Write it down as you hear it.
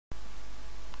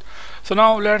So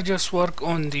now let's just work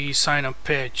on the sign up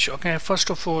page. Okay, first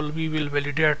of all we will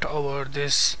validate our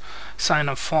this sign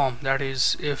up form, that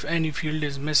is if any field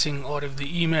is missing or if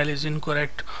the email is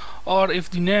incorrect or if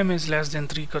the name is less than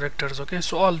 3 characters. Okay,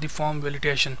 so all the form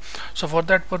validation. So for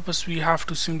that purpose we have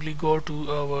to simply go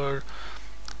to our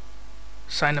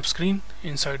sign up screen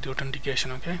inside the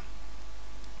authentication. Okay,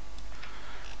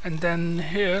 and then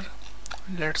here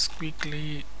let's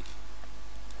quickly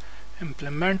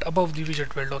implement above the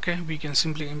widget build. Okay, we can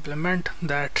simply implement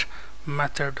that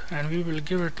method and we will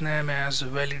give it name as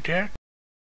validate.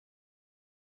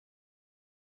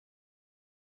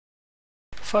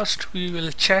 First we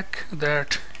will check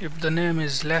that if the name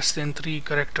is less than 3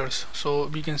 characters, so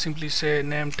we can simply say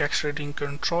name text editing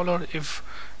controller if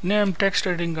name text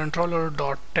editing controller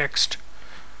dot text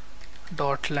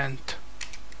dot length,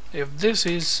 if this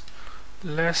is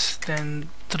less than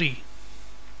 3.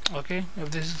 Okay,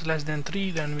 if this is less than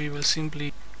 3, then we will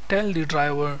simply tell the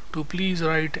driver to please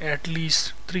write at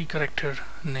least 3 character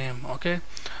name. Okay,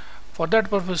 for that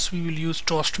purpose we will use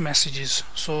toast messages.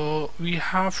 So we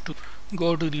have to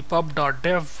go to the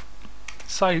pub.dev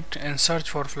site and search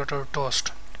for Flutter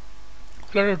toast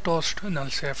null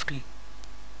safety,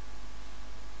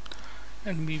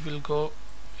 and we will go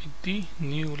with the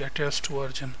new latest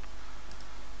version.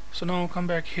 So now come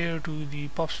back here to the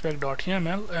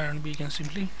pubspec.yaml and we can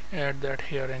simply add that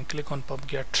here and click on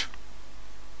pub-get.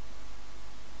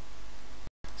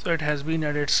 So it has been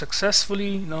added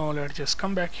successfully. Now let's just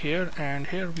come back here and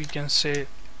here we can say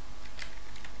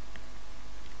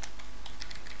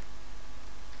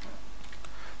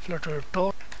flutter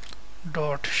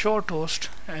dot show toast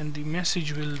and the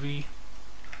message will be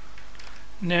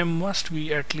name must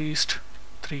be at least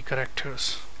 3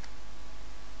 characters.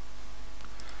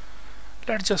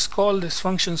 Let's just call this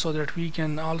function so that we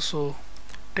can also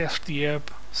test the app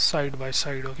side by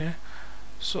side. Okay,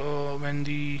 so when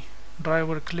the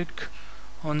driver click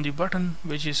on the button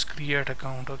which is create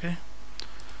account, okay,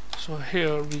 so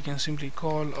here we can simply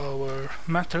call our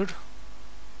method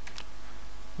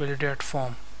validate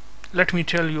form. Let me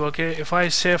tell you, okay, if I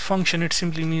say function it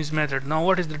simply means method. Now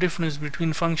what is the difference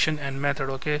between function and method?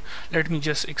 Okay, let me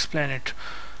just explain it.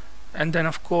 And then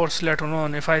of course later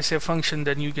on if I say function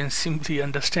then you can simply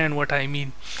understand what I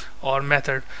mean, or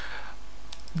method.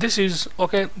 This is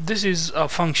okay, this is a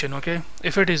function. Okay,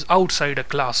 if it is outside a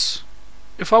class,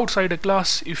 if outside a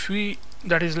class, if we,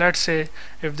 that is, let's say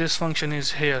if this function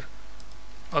is here,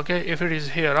 okay, if it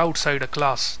is here outside a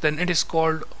class then it is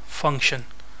called function.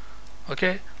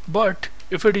 Okay, but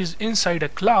if it is inside a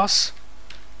class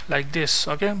like this,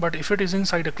 okay, but if it is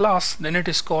inside a class then it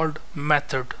is called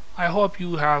method. I hope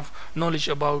you have knowledge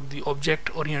about the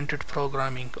object-oriented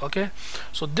programming. Okay,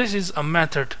 so this is a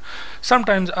method.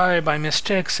 Sometimes I by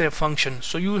mistake say function,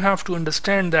 so you have to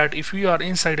understand that if we are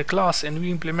inside a class and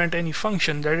we implement any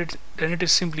function, then it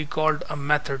is simply called a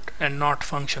method and not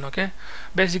function. Okay,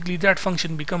 basically that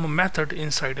function become a method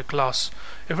inside a class.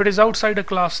 If it is outside a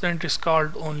class then it is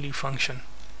called only function.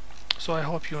 So I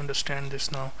hope you understand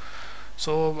this now.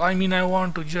 So I mean, I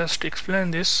want to just explain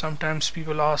this. Sometimes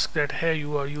people ask that hey,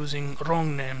 you are using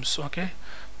wrong names. Okay,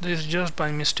 this is just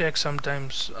by mistake.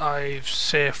 Sometimes I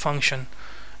say function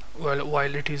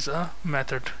while it is a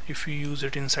method if you use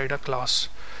it inside a class,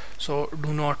 so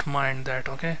do not mind that.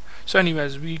 Okay, so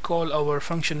anyways, we call our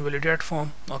function validate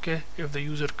form, okay, if the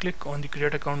user click on the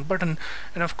create account button,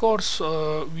 and of course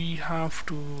we have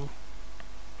to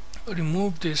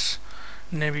remove this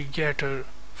navigator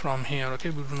from here.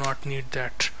 Okay, we do not need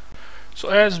that. So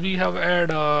as we have added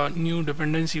a new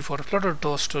dependency for Flutter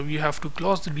toast, we have to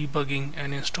close the debugging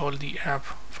and install the app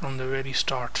from the very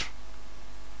start.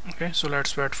 Okay, so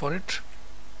let's wait for it.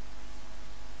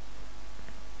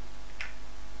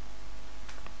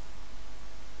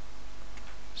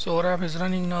 So our app is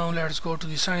running now. Let's go to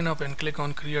the sign up and click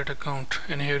on create account,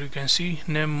 and here you can see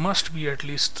name must be at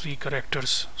least 3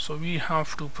 characters. So we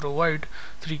have to provide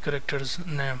 3 characters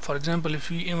name. For example,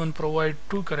 if we even provide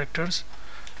 2 characters,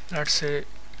 let's say,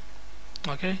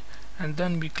 okay, and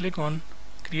then we click on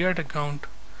create account,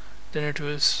 then it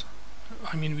was,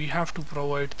 I mean, we have to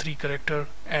provide 3 character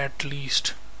at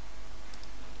least.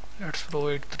 Let's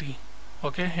provide 3.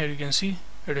 Okay, here you can see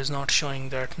it is not showing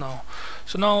that now.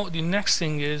 So now the next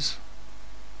thing is,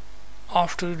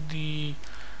 after the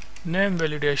name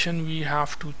validation, we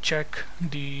have to check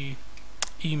the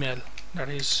email. That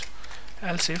is,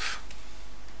 else if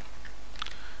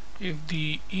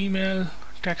the email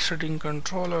text editing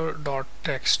controller dot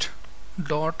text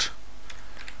dot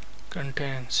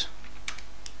contains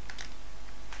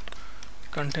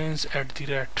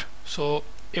 @ so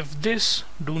if this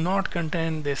do not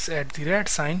contain this @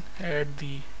 sign at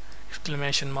the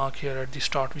exclamation mark here at the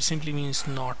start, which simply means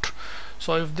not.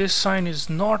 So if this sign is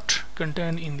not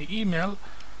contained in the email,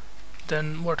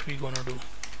 then what we gonna do?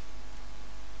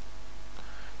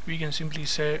 We can simply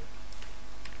say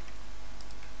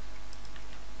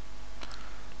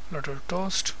Flutter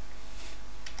toast,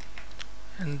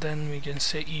 and then we can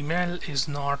say email is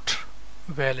not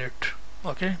valid.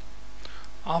 Okay,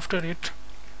 after it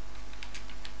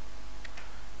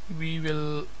we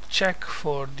will check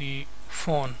for the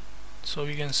phone. So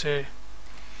we can say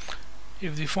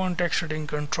if the phone text heading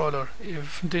controller,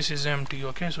 if this is empty,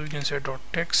 okay, so we can say dot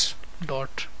text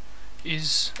dot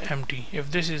is empty.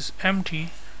 If this is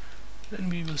empty, then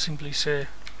we will simply say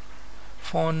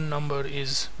phone number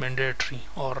is mandatory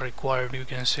or required, you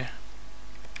can say.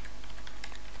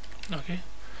 Okay,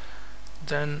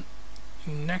 then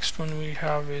next one we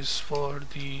have is for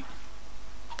the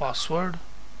password.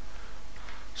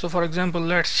 So for example,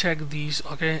 let's check these.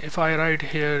 Okay, if I write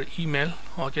here email,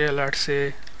 okay, let's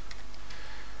say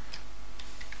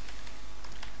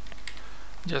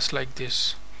just like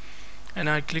this, and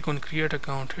I click on create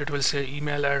account, it will say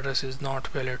email address is not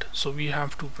valid. So we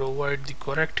have to provide the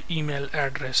correct email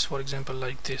address, for example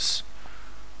like this.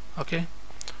 Okay,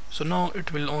 so now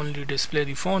it will only display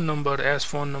the phone number, as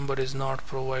phone number is not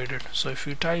provided. So if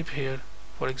you type here,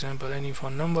 for example, any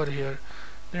phone number here,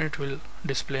 then it will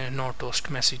display no toast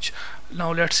message.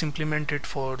 Now let's implement it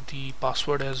for the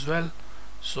password as well.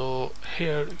 So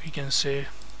here we can say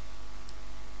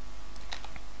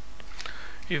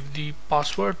if the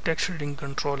password text heading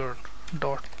controller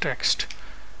dot text,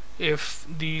 if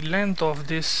the length of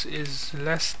this is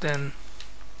less than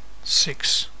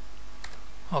 6,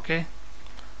 okay,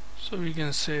 so we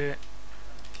can say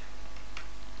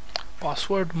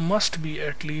password must be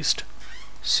at least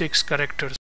 6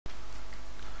 characters.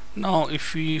 Now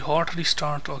if we hot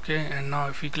restart, okay, and now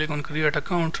if we click on create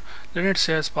account, then it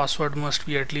says password must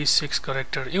be at least 6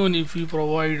 characters. Even if we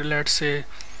provide, let's say,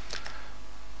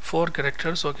 4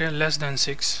 characters, okay, less than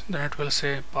 6, then it will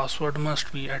say password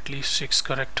must be at least 6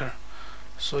 characters.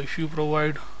 So if you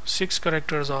provide 6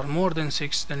 characters or more than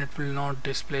 6, then it will not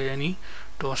display any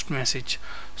toast message.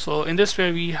 So in this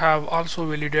way we have also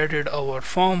validated our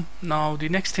form. Now the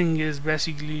next thing is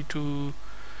basically to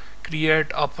create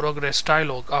a progress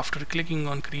dialog after clicking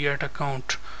on create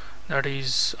account. That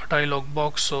is a dialog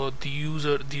box, so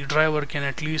the driver can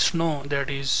at least know that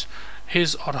is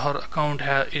his or her account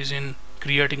is in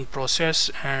creating process,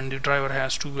 and the driver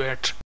has to wait